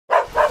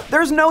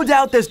There's no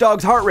doubt this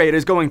dog's heart rate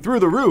is going through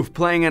the roof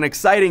playing an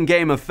exciting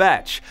game of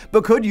fetch.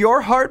 But could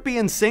your heart be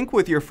in sync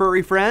with your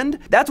furry friend?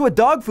 That's what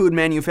dog food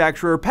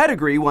manufacturer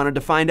Pedigree wanted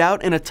to find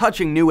out in a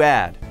touching new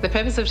ad. The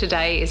purpose of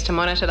today is to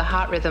monitor the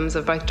heart rhythms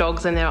of both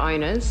dogs and their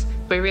owners.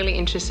 We're really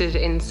interested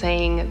in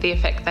seeing the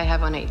effect they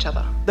have on each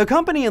other. The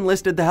company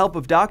enlisted the help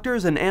of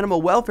doctors and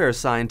animal welfare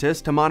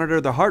scientists to monitor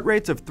the heart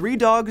rates of 3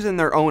 dogs and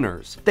their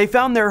owners. They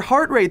found their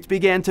heart rates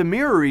began to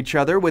mirror each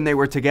other when they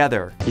were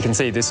together. You can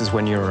see this is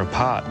when you're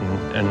apart,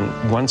 and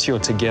once you're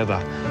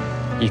together,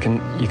 you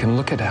can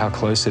look at how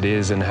close it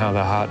is and how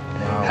the heart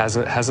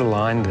has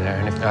aligned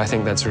there, and I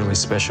think that's really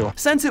special.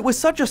 Since it was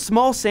such a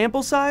small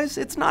sample size,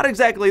 it's not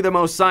exactly the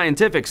most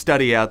scientific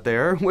study out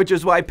there, which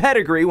is why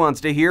Pedigree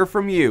wants to hear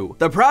from you.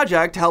 The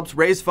project helps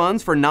raise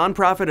funds for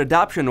nonprofit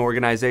adoption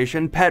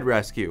organization Pet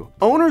Rescue.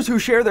 Owners who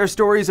share their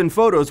stories and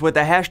photos with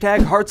the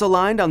hashtag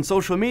HeartsAligned on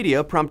social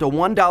media prompt a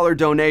 $1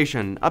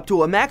 donation, up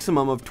to a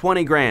maximum of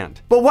 20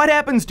 grand. But what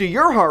happens to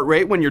your heart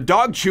rate when your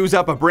dog chews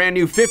up a brand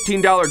new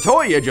 $15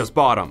 toy you just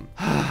bought him?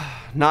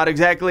 Not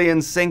exactly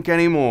in sync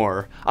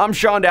anymore. I'm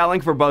Dowling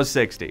for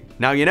Buzz60.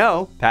 Now you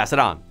know, pass it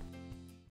on.